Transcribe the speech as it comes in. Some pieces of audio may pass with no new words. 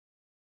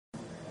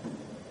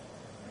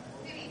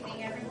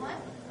evening, everyone.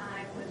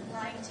 I would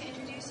like to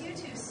introduce you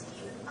to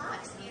Steve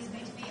Fox. He is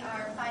going to be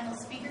our final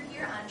speaker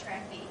here on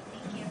Track B.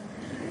 Thank you.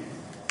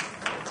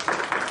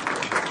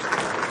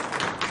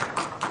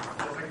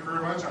 Well, thank you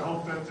very much. I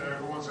hope that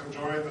everyone's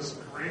enjoyed this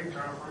great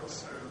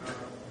conference, and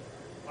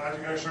glad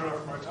you guys showed up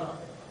for my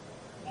talk.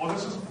 Well,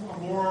 this is a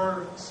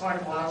more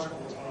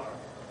psychological talk.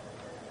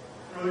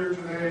 Earlier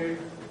today,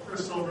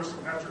 Chris Silvers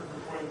and Patrick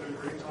McCoy did a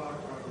great talk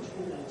on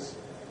tools.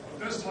 What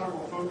this talk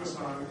will focus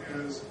on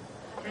is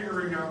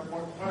figuring out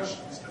what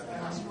questions to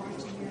ask for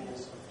those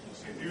tools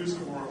and use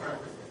them more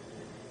effectively.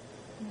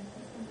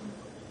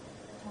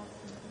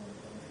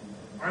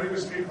 My name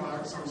is Steve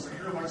Fox. I'm a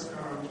secure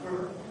lexicon on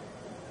Twitter.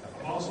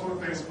 I'm also on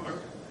Facebook.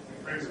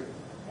 Crazy.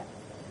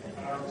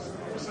 I'm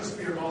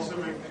assisting and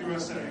also in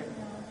QSA.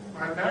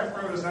 My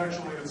background is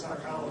actually in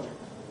psychology.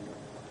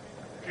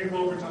 I came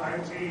over to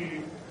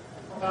IT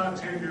about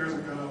 10 years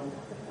ago,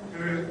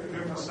 and in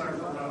InfoSec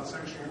for about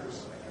 6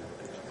 years.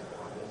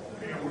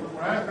 And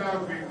what I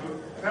found to be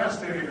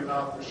fascinating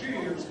about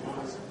machines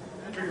was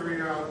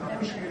figuring out how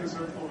machines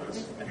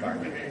influence human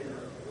behavior.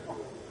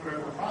 But in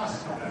the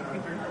process of that, I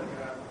figured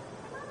that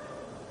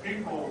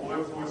people will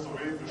influence the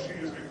way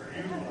machines are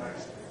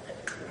utilized,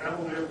 and that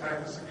will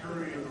impact the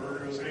security of the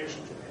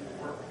organizations where people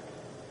work.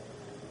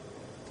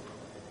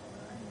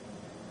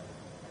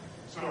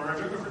 So our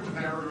agenda for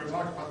today, we're going to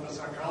talk about the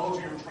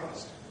psychology of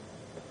trust,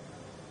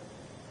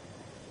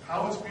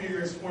 how it's being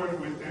exploited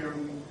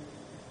within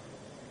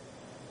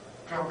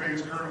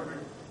companies currently,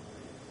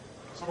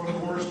 some of the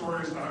horror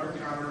stories that I've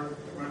encountered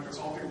in my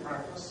consulting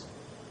practice,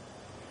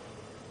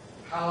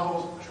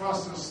 how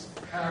trust is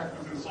hacked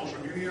within social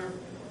media,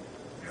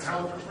 and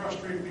how to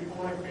frustrate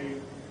people like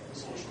me, the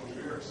social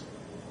engineers.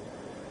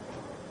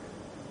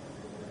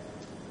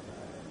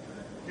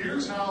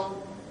 Here's how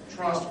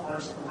trust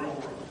works in the real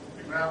world.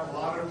 You have a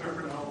lot of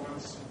different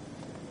elements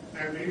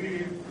that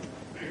need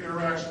the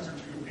interactions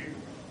between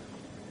people.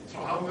 So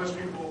how much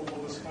people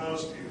will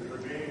disclose to you their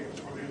names,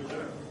 where they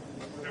live,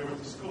 where they went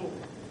to school.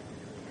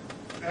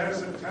 That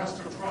is a test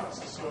of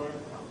trust. So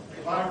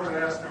if I were to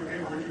ask them, hey,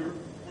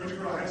 where'd you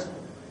go to high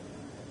school?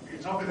 You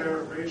tell me that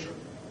information.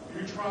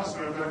 You trust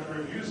that I'm not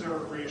going to use that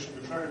information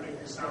to try to make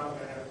you sound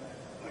bad,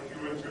 like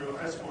you went to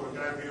high school and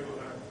bad people,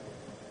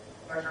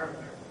 that kind of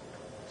thing.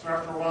 So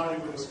after a while,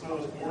 you will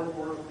disclose more and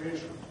more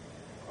information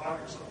about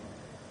yourself.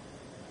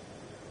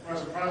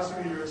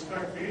 Reciprocity, you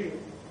expect me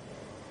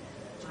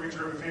to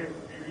return the favor,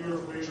 give you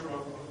information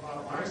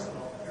about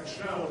myself, and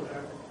show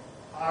that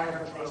I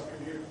have trust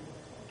in you.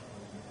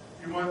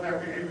 You want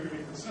that behavior to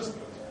be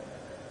consistent.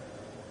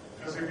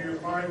 Because if you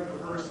find the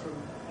person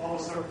all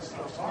of a sudden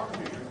stops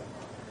talking to you,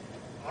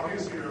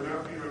 obviously you're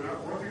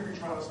not worthy of your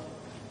trust,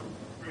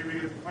 or you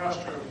begin to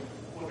question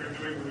what they're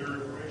doing with your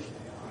information.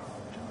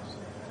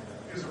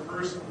 Is a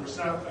person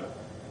receptive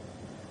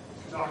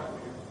to talking to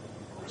you,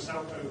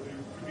 receptive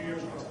to be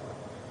interested,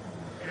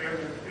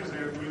 and is the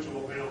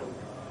individual available?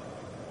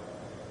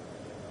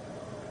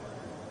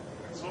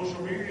 And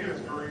social media is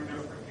very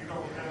different. You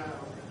don't have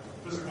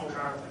physical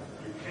contact.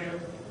 You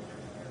can't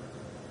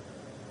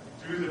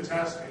do the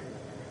testing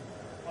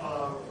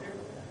of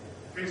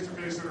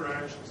face-to-face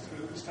interactions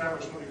to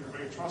establish whether you're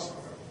being trusted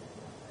them.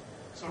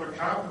 So to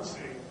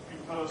compensate, you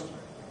post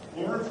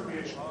more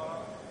information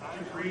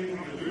to create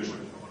the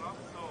illusion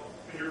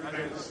that you're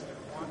connected to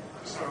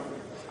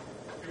somebody.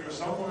 If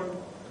someone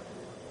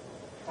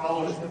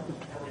follows you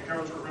or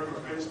becomes your friend on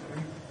Facebook,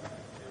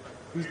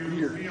 you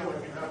feel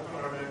like you have to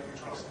automatically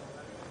trust them.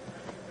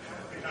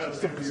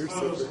 Because they've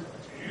exposed to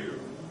you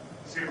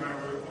the same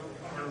amount of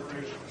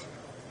information.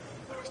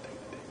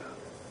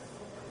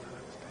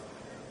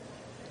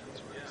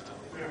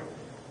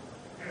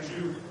 As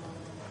you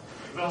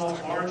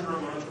develop larger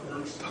and larger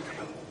groups of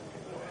people,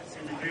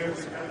 you begin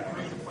to have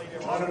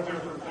a lot of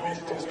different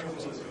cultural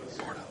influences.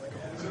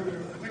 This is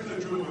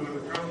particularly true within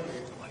the company.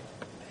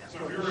 So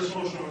if you're a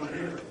social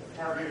engineer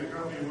targeting a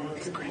company, you want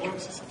to look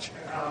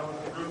at how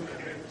the group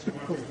behaves. You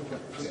want to look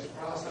at business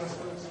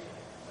processes.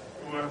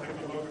 You want to take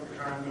a look at the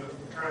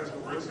kinds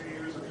of words they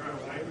use, the kind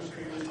of language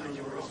they use, those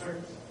are those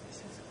things.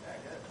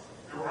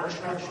 Your org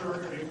structure,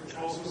 any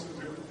control systems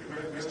you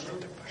might mention.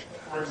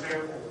 For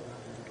example,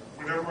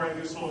 whenever I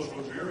do social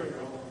engineering,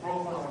 I'll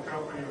profile a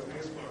company on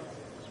Facebook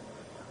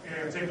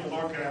and take a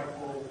look at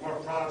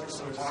what projects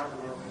they're talking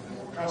about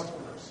with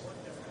customers.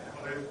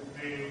 Are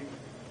they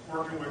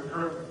working with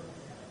current?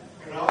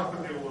 And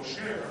often they will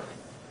share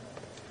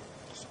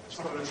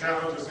some of the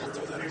challenges they're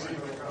facing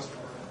with the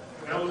customer.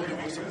 And that will give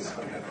me insight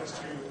as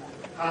to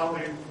how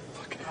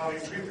they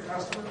treat the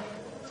customer,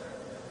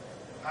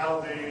 how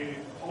they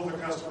hold the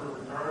customer in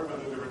regard,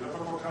 whether they're a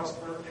difficult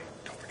customer,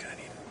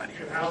 and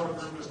how the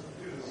group is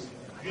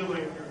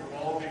dealing and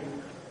evolving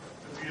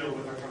to deal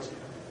with the customer.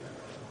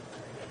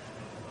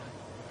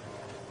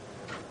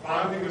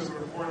 Bonding is an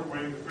important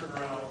way to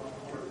figure out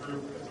what a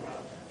group is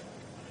about.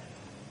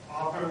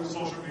 Often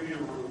social media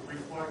will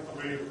reflect the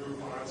way a group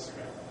bonds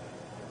together.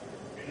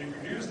 And you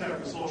can use that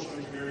in social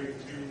engineering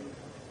to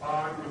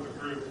bond with the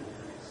group,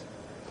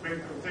 to make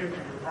them think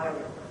that you're part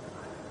of it.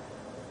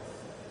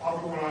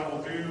 Often what I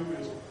will do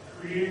is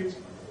create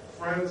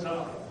friends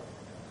of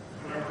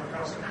whatever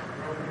customer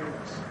or whatever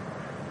it is.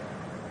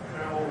 And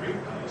I will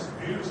repost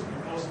news to be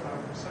posted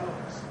about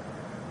themselves.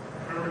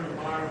 Whatever you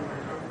buy with my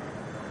company,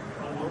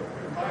 I'll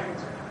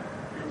invite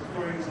the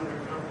employees of the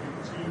company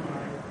to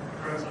my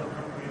friends of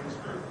companies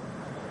group.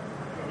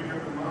 And we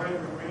have my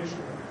information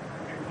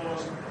we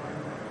post on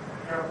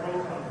our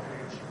profile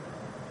page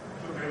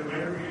that they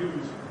later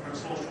use in their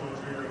social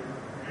engineering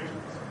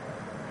engagements.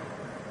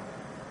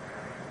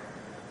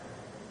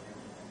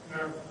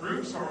 Now,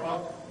 groups are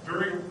up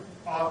very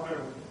often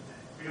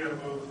made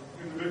up of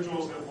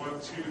individuals that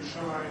want to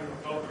shine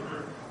above the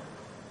group.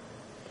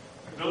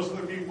 And those are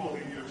the people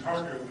that you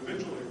target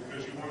individually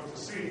because you want to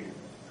see,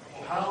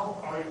 well,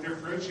 how are they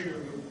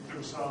differentiating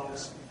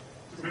themselves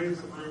to make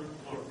the group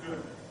look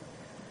good?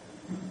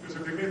 Because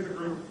if they make the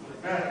group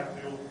look bad,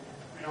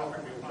 they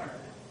often get fired.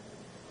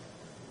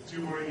 So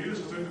you want to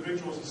use those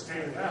individuals to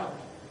stand out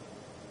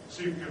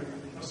so you can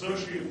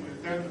associate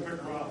with them to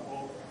figure out,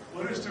 well,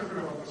 what is different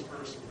about this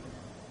person?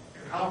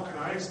 And how can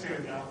I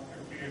stand out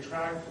and be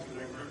attracted to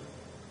that group?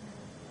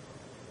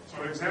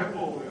 So an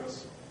example of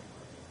this,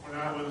 when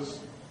I was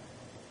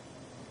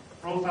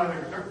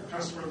profiling a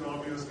customer that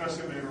I'll be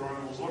discussing later on,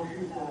 I was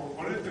looking for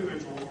one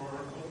individual or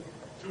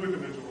two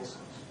individuals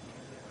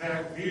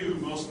that knew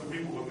most of the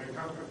people in their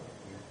company.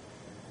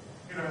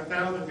 And I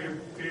found that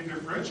they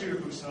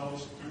differentiated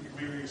themselves through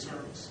community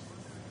service.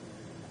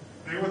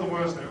 They were the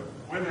ones that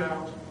went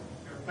out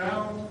and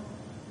found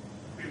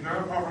the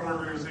nonprofit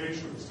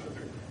organizations that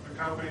the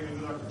company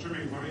ended up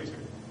contributing money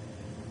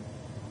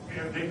to.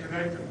 And they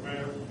connected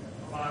with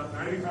about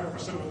 95%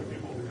 of the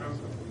people in the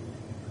company.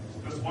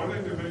 So this one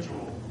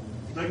individual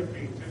linked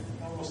me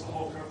to almost the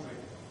whole company.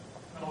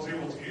 I was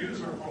able to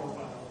use our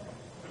profile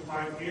to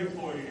find the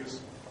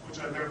employees, which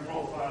I then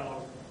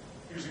profiled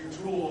using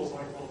tools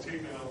like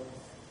Multico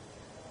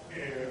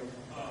and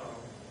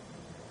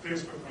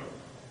Facebook Group.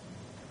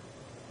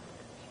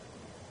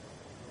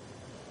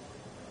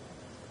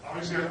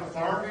 Obviously,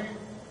 authority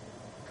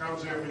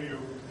comes in when you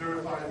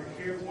identify the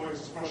key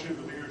employees, especially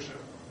the leadership.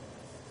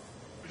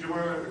 But you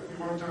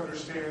want to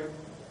understand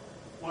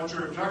what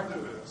your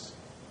objective is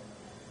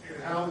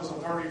and how those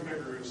authority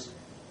figures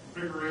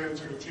figure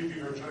into achieving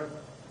your objective.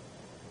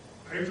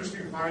 An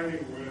interesting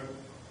finding with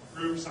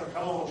group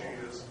psychology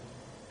is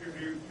if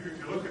you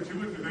look at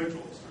two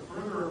individuals, the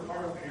further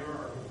apart they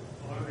are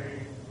on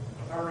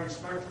a authority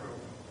spectrum,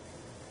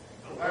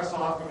 the less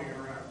often they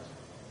interact.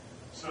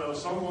 So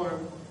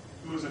someone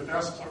who is a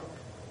desk clerk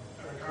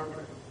at a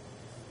company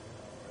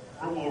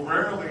will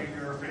rarely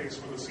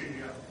interface with a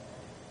CEO,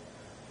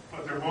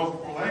 but they're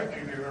both more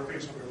likely to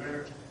interface with their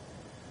manager.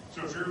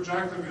 So if your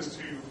objective is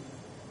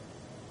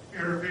to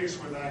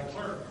interface with that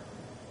clerk,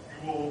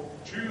 you will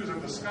choose a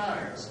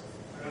disguise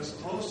that is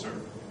closer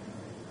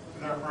to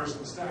that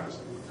person's status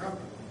in the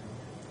company.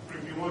 But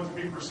if you want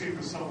to be perceived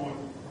as someone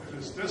that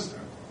is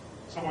distant,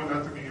 someone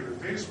not to be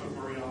interfaced with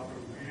very often,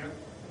 yet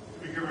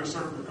to be given a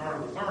certain regard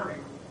of authority,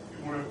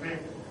 you want to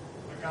pick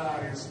the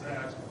guys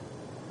that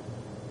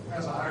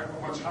has a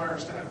much higher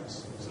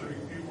status, so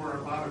you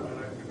weren't bothered by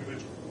that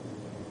individual.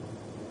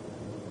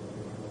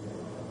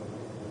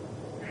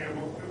 And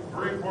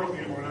very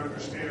importantly, you want to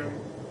understand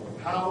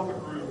how the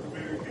group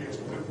communicates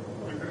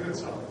within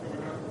itself.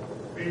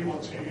 You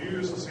want to be able to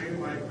use the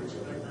same language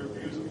that that group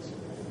uses.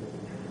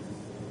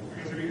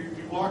 Because if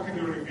you walk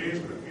into an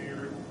engagement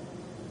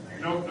and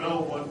you don't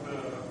know what the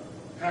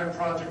pet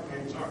project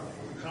names are,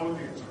 what the code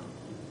names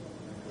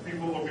are,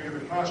 people will begin to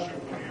question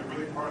whether you're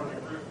really part of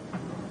that group.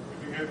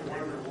 You begin to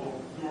wonder, well,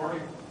 who are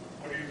you?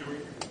 What are you doing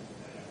here?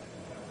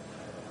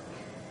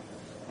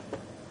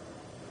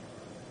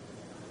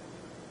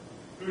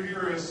 Who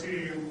here has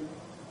seen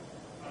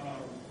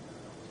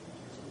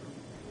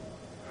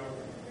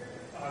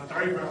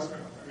Donnie Brasco?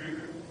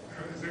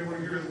 Has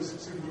anyone here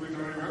seen the movie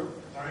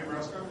Donnie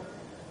Brasco?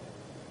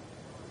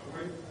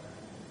 Okay.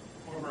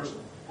 One person.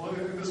 Well,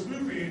 in this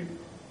movie,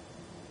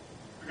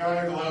 the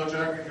guy in the leather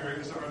jacket here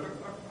is an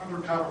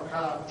undercover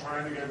cop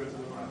trying to get into the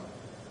mine.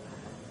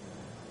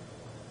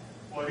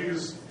 Well,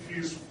 he's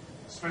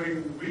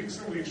spending weeks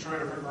and weeks trying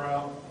to figure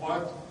out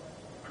what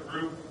the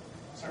group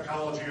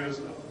psychology is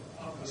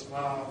of this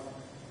mob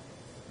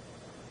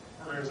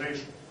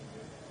organization.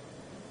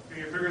 And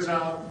he figures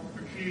out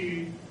the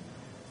key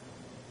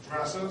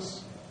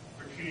dresses,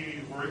 the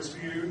key words to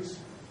use.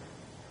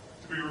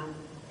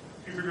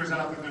 He figures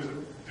out that there's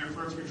a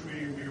difference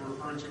between being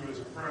referred to as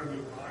a friend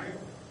of mine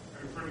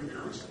and a friend of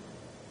yours.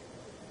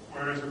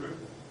 Whereas if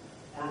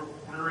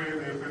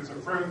it's a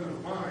friend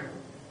of mine,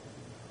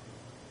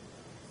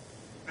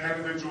 that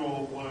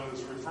individual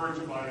was referred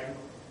to by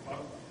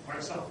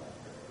myself.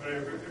 But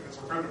if it's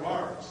a friend of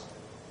ours,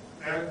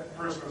 that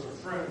person as a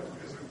friend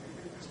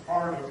is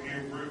part of the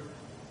in-group.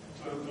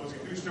 So there's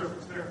a huge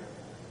difference there.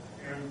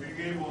 And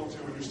being able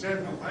to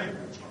understand the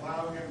language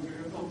allowed him to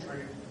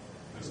infiltrate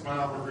this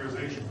mob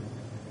organization.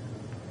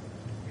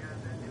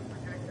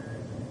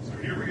 So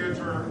here we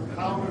enter,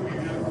 how do we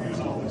use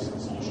all this in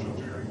social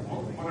engineering?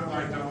 What have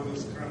I done with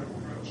this kind of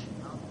approach?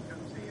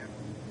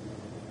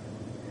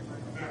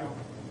 Now,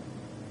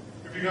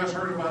 if you guys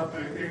heard about the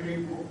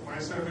Amy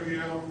Myset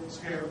video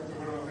scam that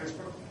went on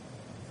Facebook?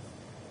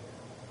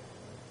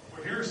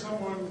 Well, here's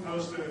someone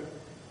posted,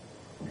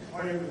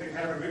 claimed that they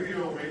had a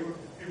video of Amy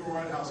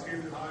Whitehouse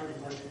getting high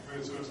before she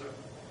committed suicide.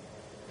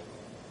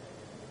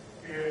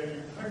 And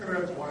you click on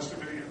it to watch the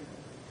video.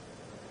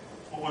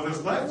 Well, what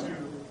this led to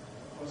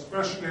was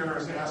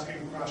questionnaires asking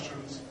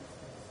questions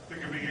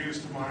that can be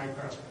used to mine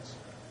passwords.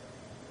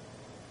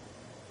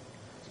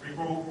 So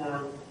people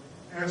were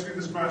answering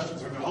these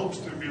questions in the hopes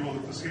to be able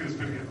to see this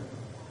video.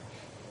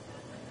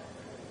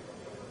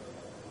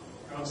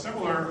 Now, a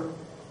similar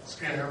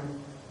scam,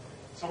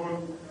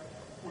 someone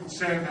would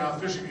send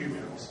out phishing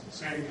emails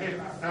saying, hey,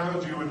 I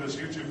found you in this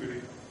YouTube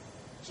video.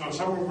 So if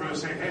someone were to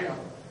say, hey,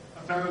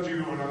 I found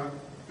you in a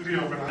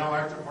video of an now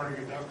active party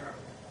at DEFCON,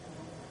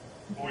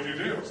 what would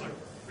you do? It's like,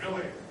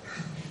 really?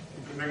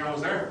 You didn't think I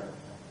was there?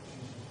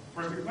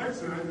 First, he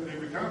clicks in it, and they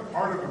become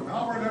part of a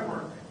malware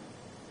network.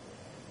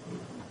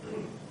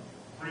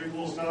 Pretty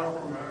cool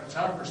stuff from an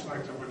attack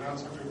perspective, but not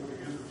so good for the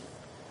users.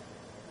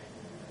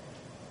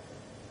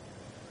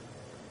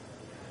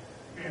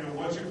 And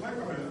once you click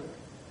on it,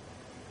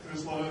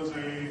 this loads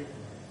a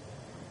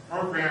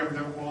program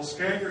that will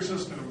scan your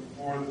system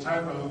for the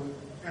type of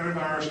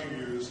antivirus you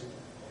use,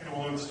 and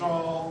will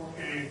install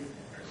a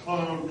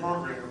clone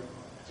program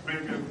to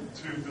make it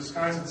to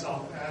disguise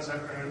itself as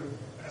an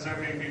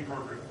AV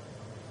program,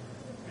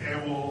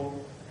 and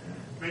will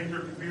make your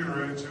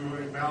computer into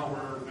a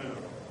malware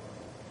node.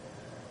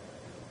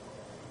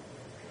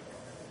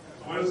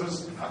 So what is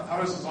this? How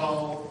does this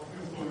all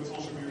influence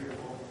social media?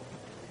 Well,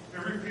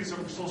 every piece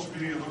of social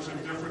media looks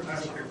at different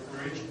types of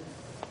information,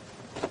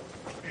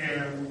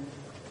 and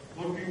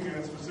looking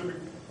at specific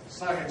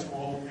sites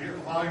will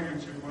allow you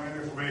to mine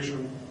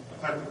information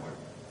effectively.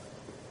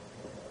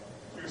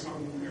 Here's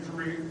some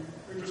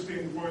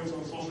interesting points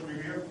on social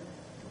media.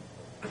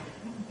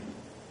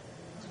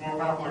 It's more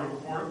popular than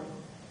before.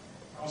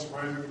 How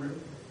surprising to me.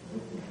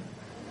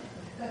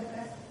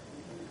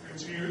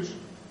 It's huge.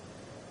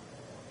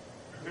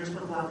 If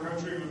Facebook were our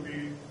country, it would be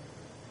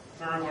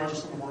the third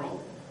largest in the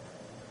world.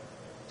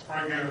 It's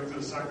probably getting up to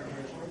the second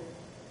eventually.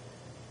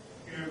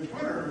 And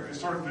Twitter is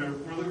starting to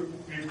really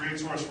be a great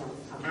source for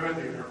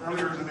metadata.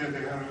 Earlier today,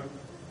 they had an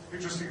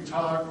interesting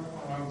talk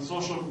on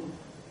social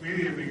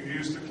media being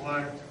used to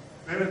collect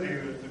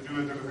metadata to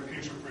do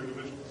identification for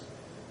individuals.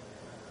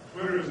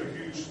 Twitter is a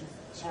huge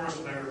source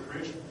of that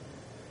information.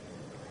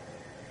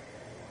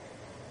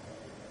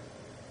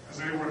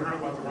 Has anyone heard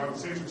about the Robin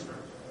Sage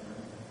experiment?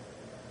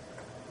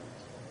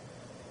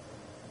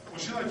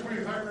 Was she like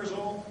 25 years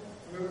old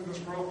in this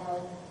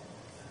profile?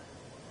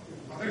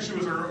 I think she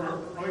was in her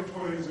early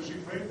 20s, and she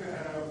claimed to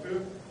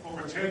have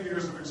over 10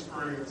 years of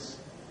experience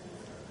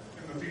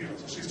in the field.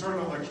 So she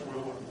started on like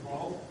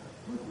 12.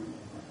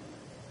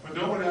 But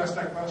no one asked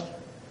that question.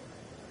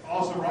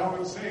 Also,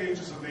 Robin Sage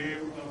is the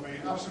name of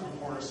an obstacle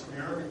course in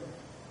the Army.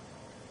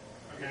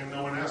 Again,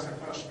 no one asked that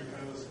question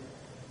because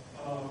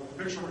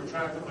the picture of a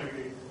attractive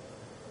lady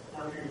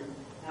working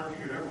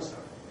at Emerson.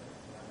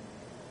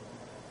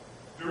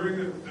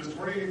 During this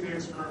 28-day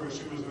experiment,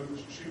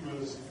 she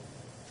was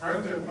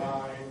friended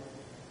by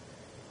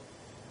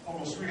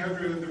almost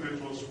 300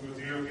 individuals from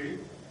the DoD,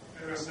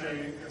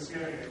 NSA, and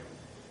CIA,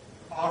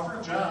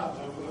 offered jobs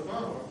over the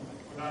phone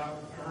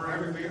without ever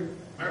having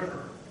met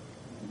her,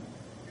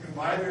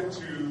 invited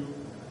to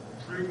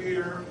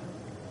premier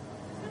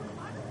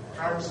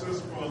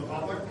conferences for the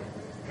public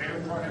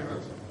and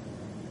private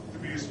to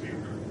be a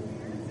speaker,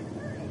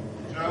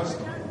 just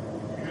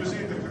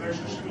using the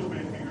connections she was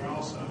making and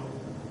also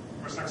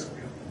for sex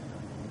appeal.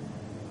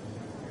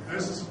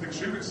 This is an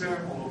extreme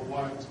example of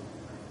what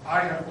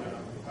I have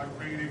done by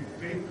creating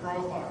fake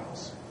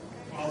profiles,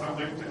 both on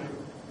LinkedIn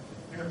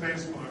and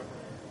Facebook,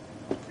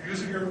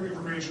 using your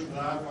information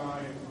that I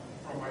mine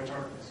from my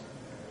targets.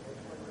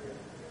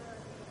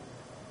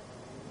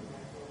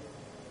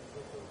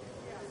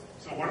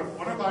 So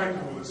what have I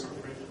done with this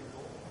information?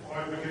 Well,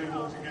 I've been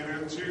able to get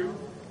into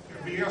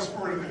and be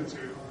escorted into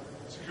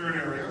secured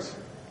areas.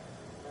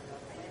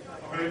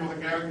 I've been able to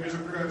gather user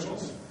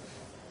credentials,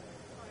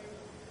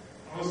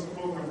 list the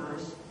phone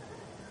numbers,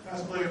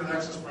 escalated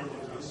access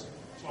privileges.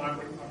 So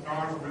I've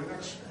gone from an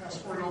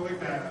escort-only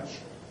badge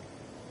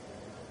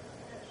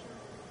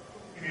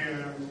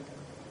and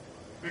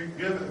been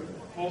given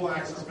full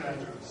access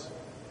badges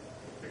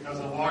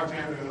because I logged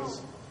in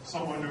as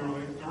someone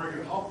during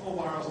a helpful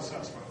wireless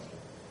assessment.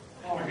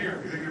 Oh,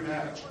 here, you get your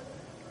badge.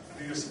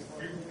 And you just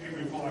gave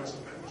me a full access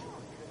badge.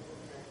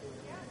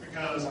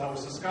 Because I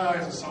was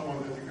disguised as someone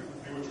that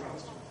they would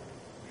trust.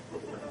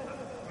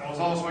 And I was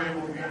also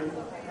able to get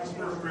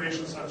customer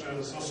information such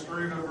as social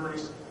security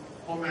numbers,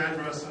 home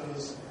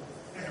addresses,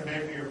 and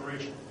banking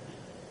information.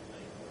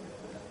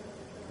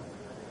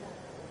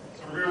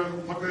 So we're going to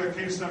look at a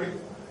case study.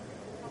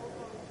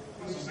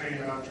 This is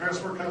a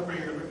transfer company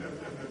in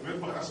the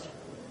Midwest.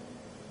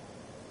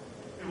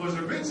 It was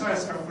a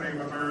mid-sized company,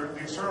 but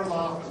they started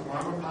off as a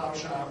mom-and-pop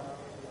shop,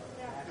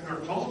 and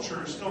their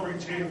culture still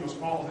retained those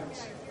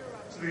qualities.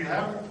 So they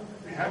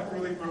haven't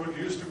really grown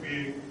used to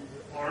being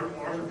a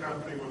larger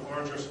company with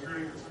larger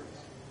security concerns.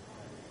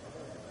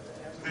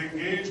 They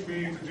engaged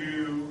me to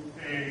do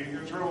an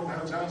internal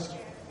pen test,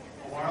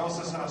 a wireless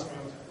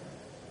assessment,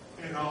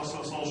 and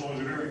also social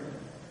engineering.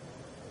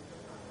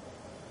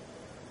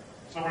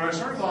 So when I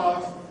started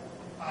off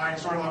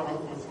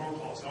with phone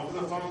calls. Over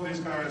the phone,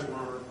 these guys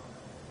were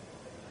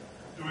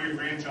doing a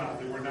great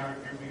job. They were not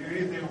giving me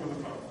anything over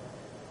the phone.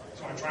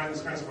 So I tried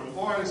this kind of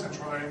voice, I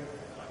tried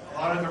a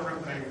lot of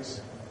different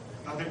things.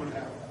 Nothing would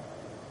happen.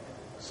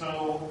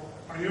 So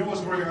I knew it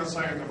was going on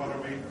site in about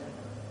a week.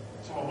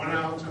 So I went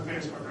out to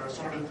Facebook and I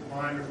started to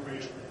mine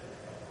information.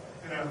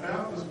 And I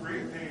found this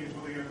great page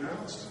where they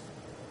announced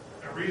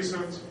a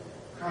recent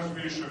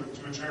contribution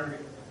to a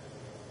charity.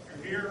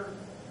 And here,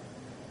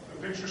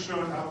 the picture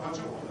showed how much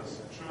it was.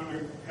 It showed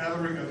a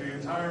gathering of the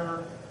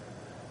entire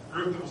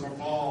group that was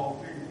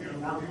involved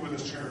in working with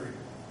this charity.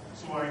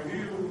 So I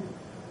knew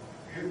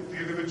the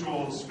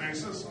individuals'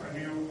 faces. I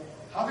knew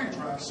how they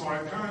dressed. So I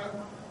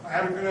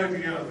had a good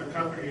idea of the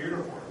company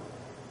uniform.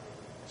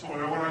 So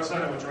when I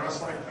said I would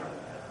dress like them.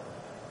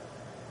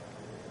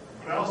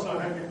 But I also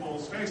had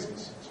people's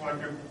faces, so I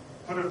could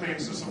put a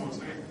face to someone's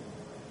name.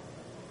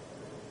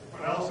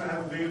 But I also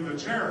had the name of the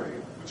charity,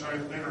 which I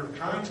later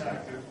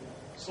contacted,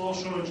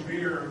 social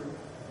engineered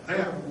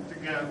them to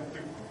get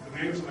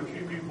the names of the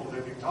key people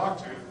that they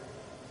talked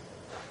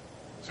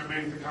to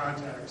make the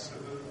contacts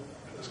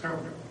at this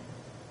company.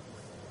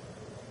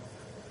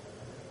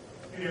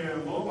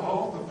 And lo and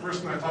behold, the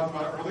person I talked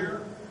about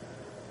earlier,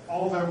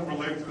 all of them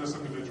relate to this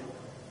individual.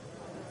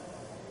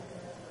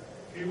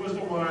 He was the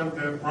one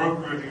that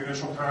brokered the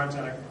initial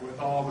contact with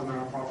all the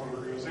nonprofit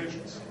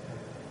organizations.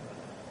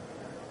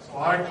 So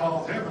I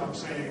called him up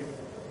saying,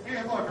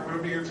 hey, look, I'm going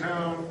to be in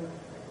town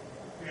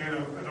in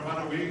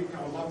about a week.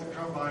 I would love to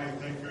come by and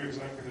thank your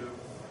executive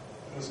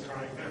for this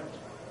kind gift.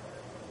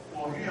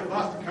 Well, he had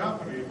left the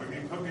company, but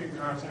he put me in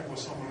contact with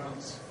someone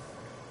else.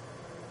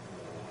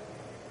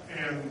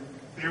 And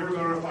they were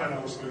notified I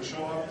was going to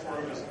show up for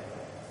a visit.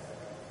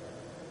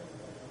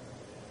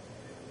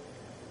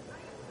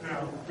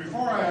 Now,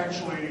 before I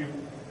actually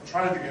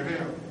tried to get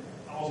in,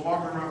 I was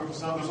walking around the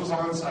facility. This was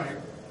on site.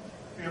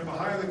 And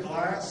behind the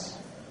glass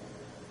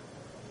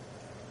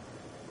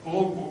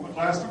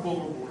bulletin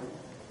board,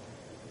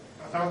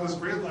 I found this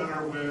great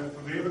letter with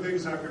the name of the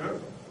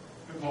executive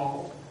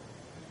involved.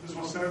 This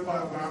was sent by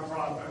a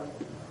nonprofit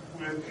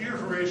with key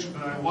information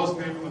that I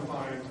wasn't able to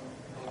find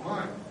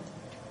online.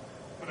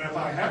 But if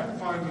I hadn't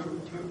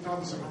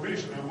found this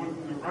information, I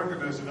wouldn't have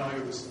recognized the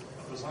value of this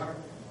letter.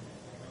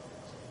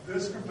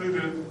 This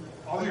completed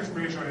all the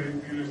information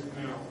I needed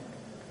to know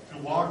to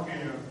walk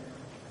in,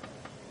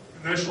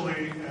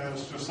 initially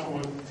as just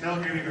someone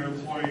tailgating an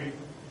employee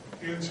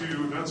into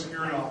an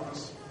unsecured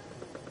office.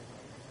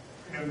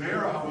 And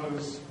there I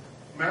was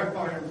met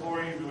by an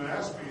employee who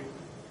asked me,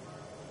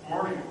 who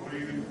are you? What do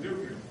you need to do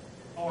here?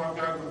 Oh, I've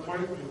got an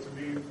appointment to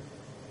meet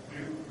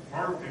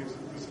Mark,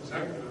 this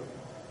executive,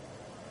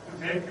 to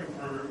thank him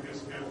for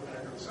his gift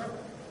back in the summer.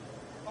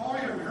 Oh, I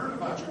haven't heard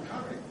about your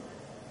company.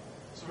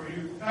 So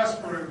he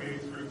escorted me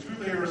through 2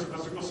 layers of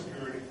physical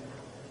security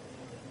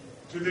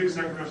to the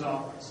executive's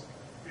office.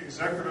 The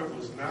executive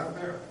was not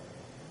there.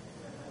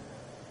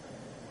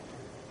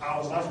 I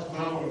was left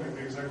alone in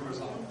the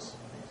executive's office.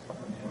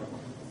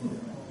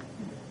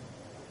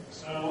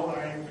 So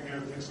I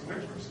began to take some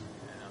pictures.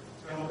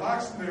 So in the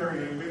box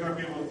area, you may not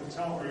be able to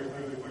tell very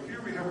clearly, but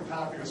here we have a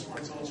copy of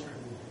Sports Illustrated.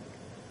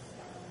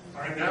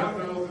 I now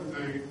know that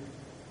the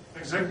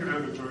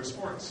executive enjoys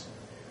sports.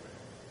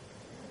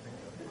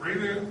 Read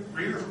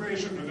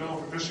information to know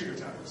for phishing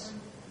attacks.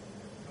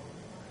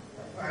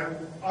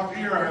 Up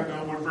here, I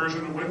know what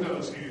version of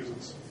Windows he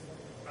uses.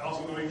 I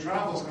also know he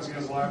travels because he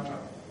has a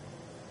laptop.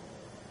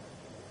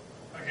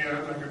 Again,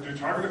 I could do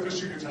targeted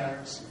phishing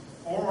attacks,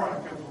 or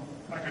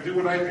I could do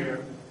what I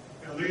did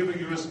and leave a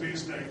USB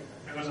stick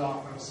in his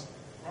office,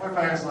 right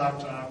by his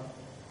laptop,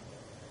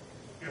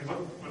 and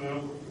look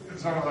with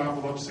it's on an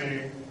envelope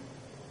saying,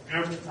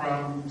 gift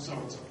from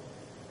so-and-so,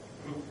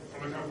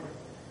 from the company.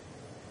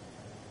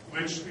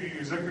 Which the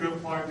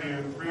executive plugged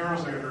in 3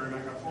 hours later, and I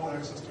got full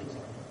access to his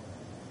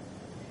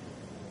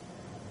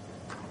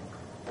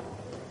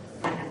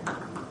iPad.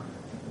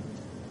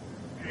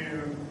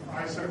 And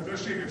I sent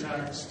phishing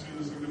attacks to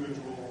this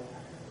individual,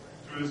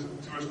 to his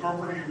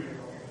corporate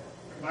email,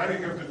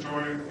 inviting him to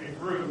join a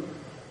group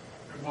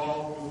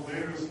involved with the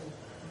latest,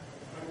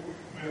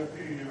 with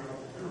the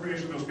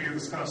information that was being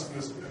discussed in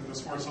the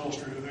Sports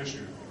Illustrated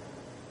issue.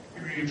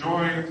 And he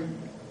joined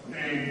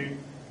the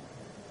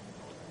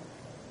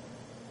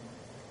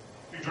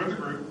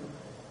group,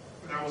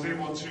 and I was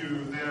able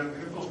to then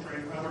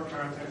infiltrate other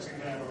contacts he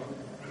had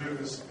within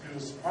his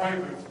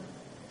private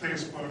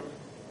Facebook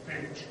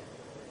page.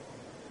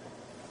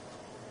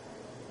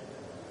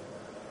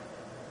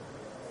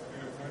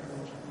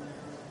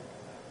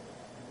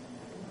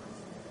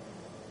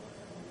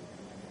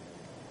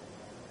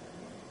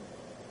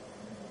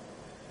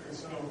 Okay,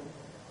 so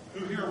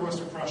who here wants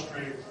to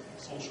frustrate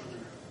social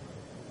engineering?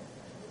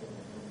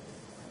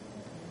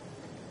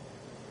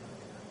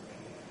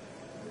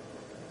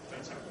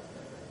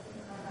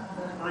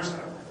 First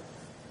step,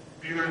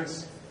 be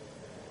nice.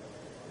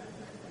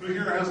 Who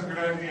here has a good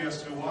idea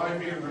as to why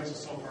being nice is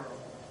so powerful?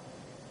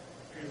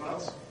 Any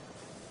thoughts?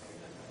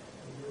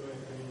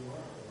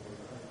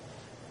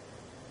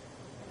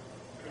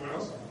 Anyone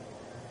else?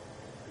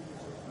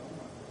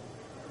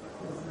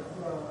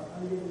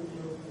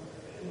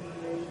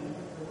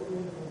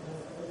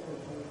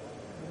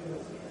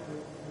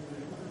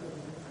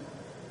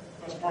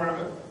 That's part of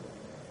it.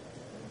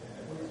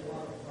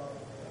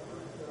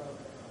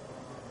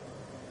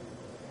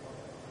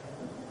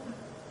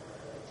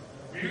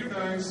 Being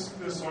nice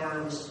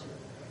disarms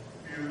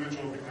the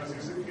individual because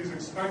he's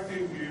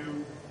expecting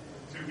you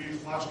to be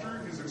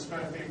flustered. He's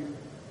expecting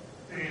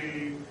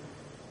a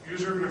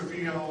user to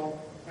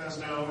feel as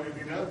though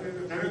if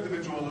that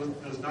individual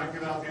does not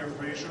get out the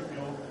information,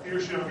 he or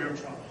she will get in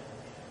trouble.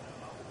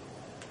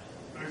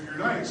 But if you're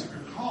nice, if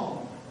you're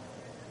calm,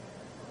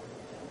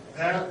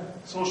 that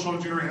social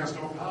engineer has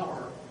no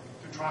power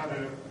to try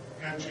to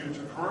get you to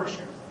coerce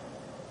you.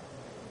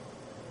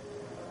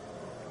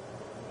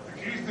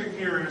 The key thing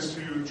here is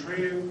to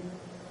train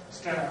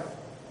staff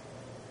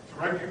to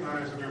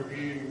recognize that they're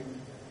being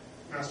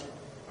messed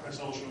with by a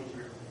social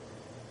engineer.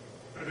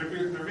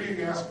 That they're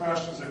being asked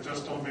questions that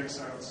just don't make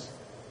sense,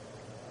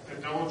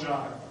 that don't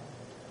jive.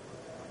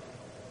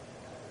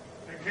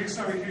 A case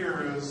study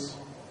here is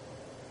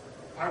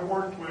I've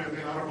worked with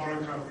an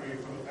automotive company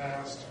for the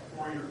past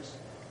 4 years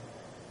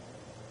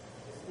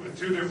with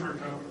 2 different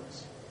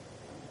companies.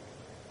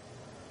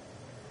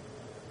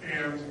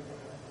 And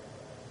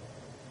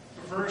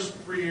the first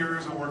 3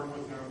 years I worked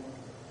with them,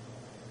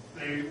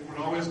 they would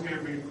always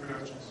give me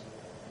credentials.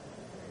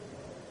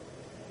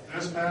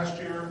 This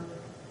past year,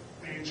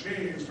 they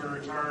changed their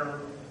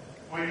entire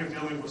way of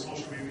dealing with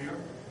social media.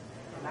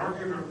 The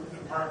marketing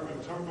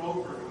department took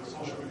over the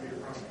social media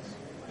presence.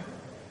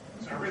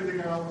 So everything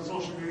out on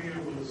social media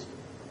was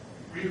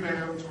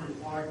revamped to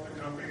reflect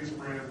the company's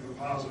brand in a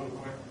positive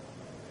way.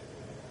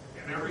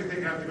 And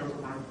everything had to go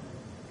through marketing.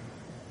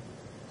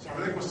 So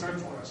everything was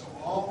centralized. So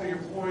all the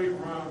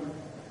employee-run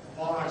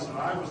laws that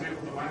I was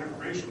able to mine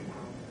information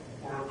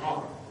from were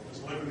gone,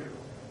 just eliminated.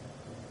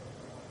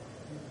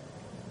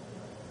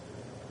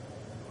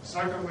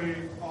 Secondly,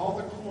 all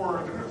the core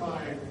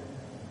identifying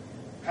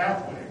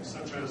pathways,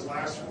 such as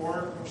last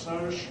four of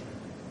SOCH,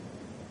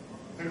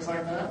 things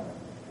like that,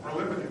 were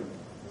eliminated.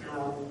 They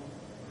were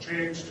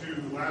changed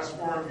to last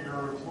four of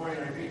your employee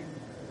ID,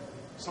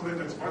 something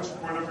that's much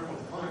more difficult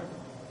to find.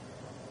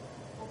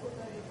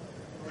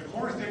 The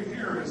core thing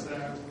here is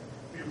that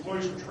the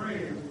employees are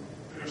trained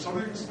that if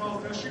something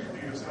smells fishy,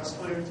 it is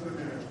escalated to the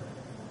manager.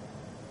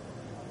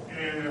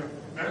 And if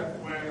met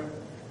with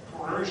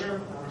coercion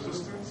or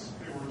resistance,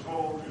 they were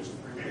told to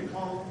remain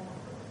calm,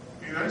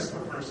 be nice to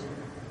the person,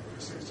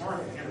 just say, sorry,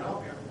 I can't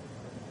help you.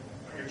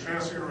 I can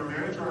transfer you to a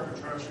manager, I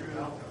can transfer you to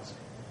the help desk.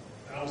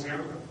 That was the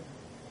end of it.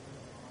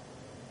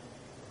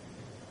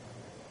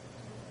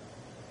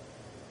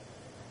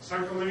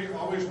 Secondly,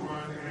 always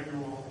run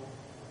annual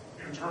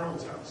internal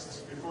tests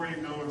before you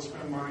go and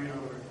spend money on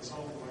a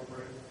consultant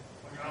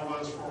like I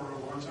was for a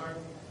long time.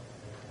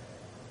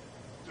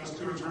 Just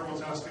do internal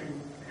testing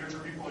to get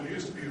your people that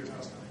used to be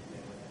tested,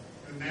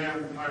 and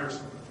then hire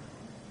someone.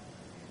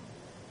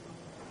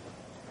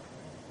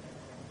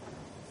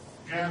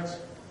 GET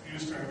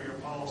used to have a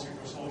policy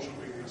for social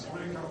media. So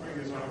many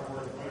companies I've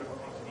worked with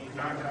do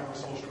not have a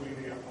social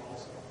media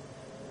policy.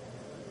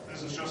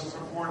 This is just as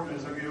important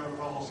as any other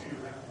policy you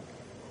have,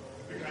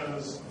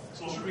 because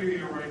social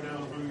media right now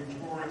is moving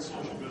towards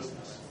social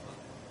business.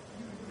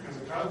 Because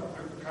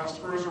the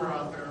customers are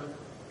out there,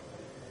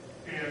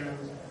 and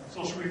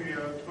social media,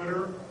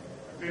 Twitter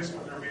and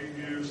Facebook are being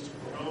used to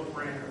promote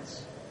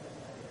brands.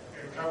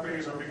 And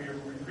companies are being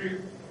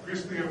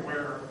increasingly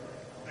aware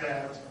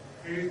that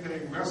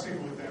anything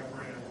messing with that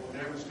brand will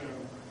damage them in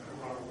the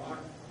bottom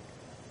line.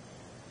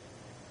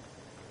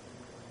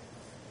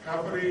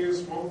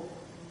 Companies will,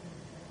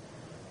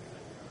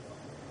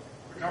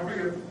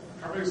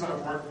 companies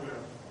I've worked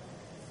with,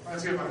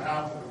 I'd say about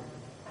half of them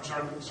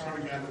are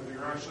starting again, and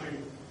they're actually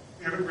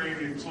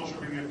integrating social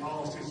media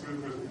policies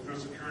with their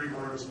security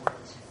guard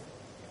displays.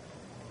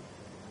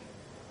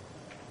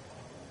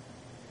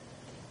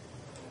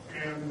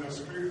 And the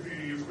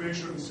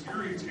information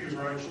security teams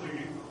are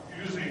actually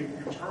using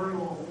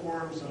internal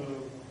forms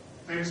of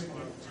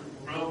Facebook to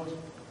promote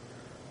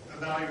the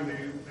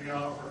value they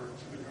offer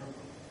to the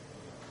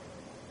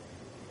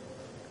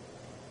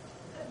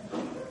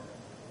company.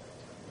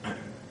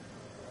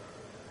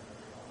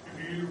 If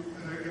you,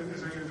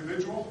 as an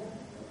individual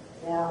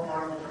or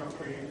part of a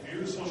company,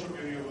 use social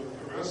media with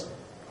the risk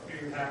of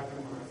being hacked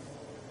in mind.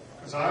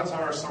 Because odds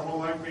are someone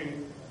like me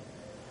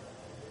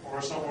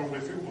or someone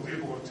with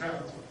evil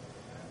intent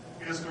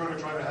is going to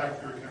try to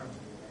hack your account.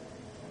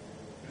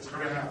 It's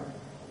going to happen.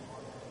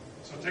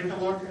 So take a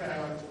look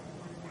at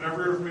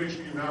whatever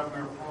information you have in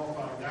their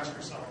profile and ask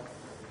yourself,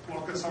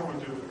 what could someone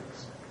do with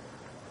this?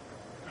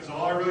 Because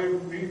all I really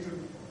need to,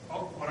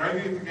 what I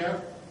need to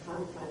get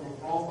from a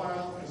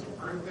profile is a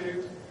birth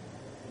date,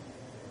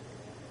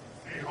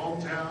 a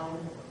hometown,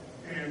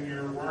 and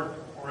your work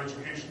or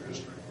education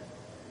history.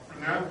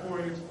 From that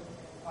point,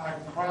 I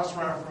can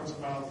cross-reference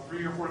about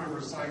 3 or 4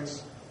 different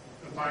sites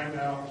to find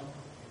out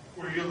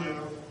where you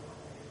live,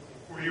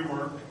 where you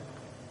work,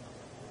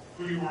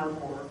 who you work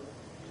for,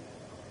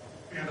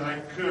 and I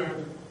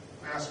could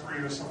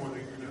masquerade as someone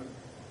that you know.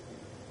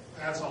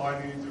 That's all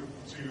I need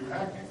to do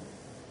hacking.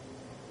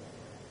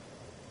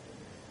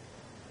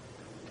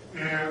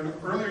 And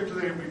earlier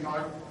today we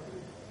talked,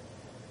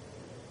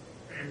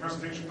 a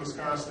presentation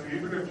discussed that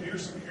even if you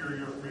secure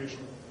your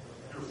information,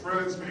 your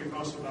friends may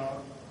post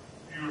about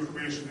you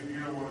information that you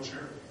don't want to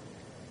share.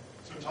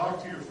 So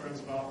talk to your friends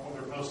about what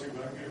they're posting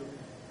about you.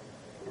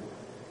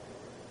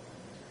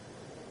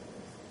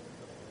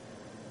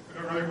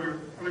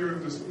 Earlier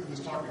in this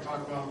talk, we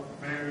talked about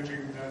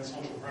managing that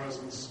social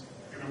presence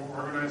in an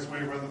organized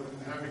way rather than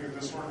having a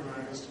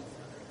disorganized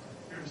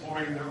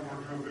employee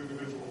network of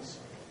individuals.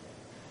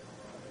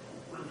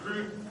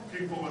 Recruit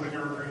people within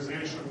your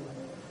organization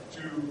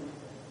to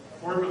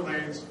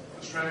formulate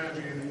the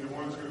strategy that you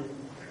want to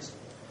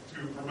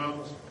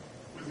promote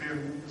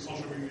within the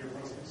social media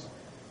presence.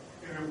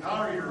 And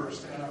empower your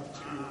staff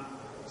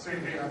to say,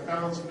 hey, I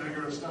found some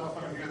negative stuff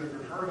on here that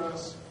could hurt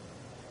us.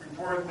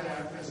 Report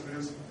that as it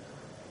is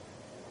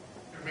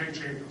and make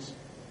changes.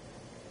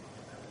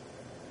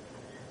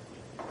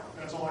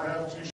 That's all I have to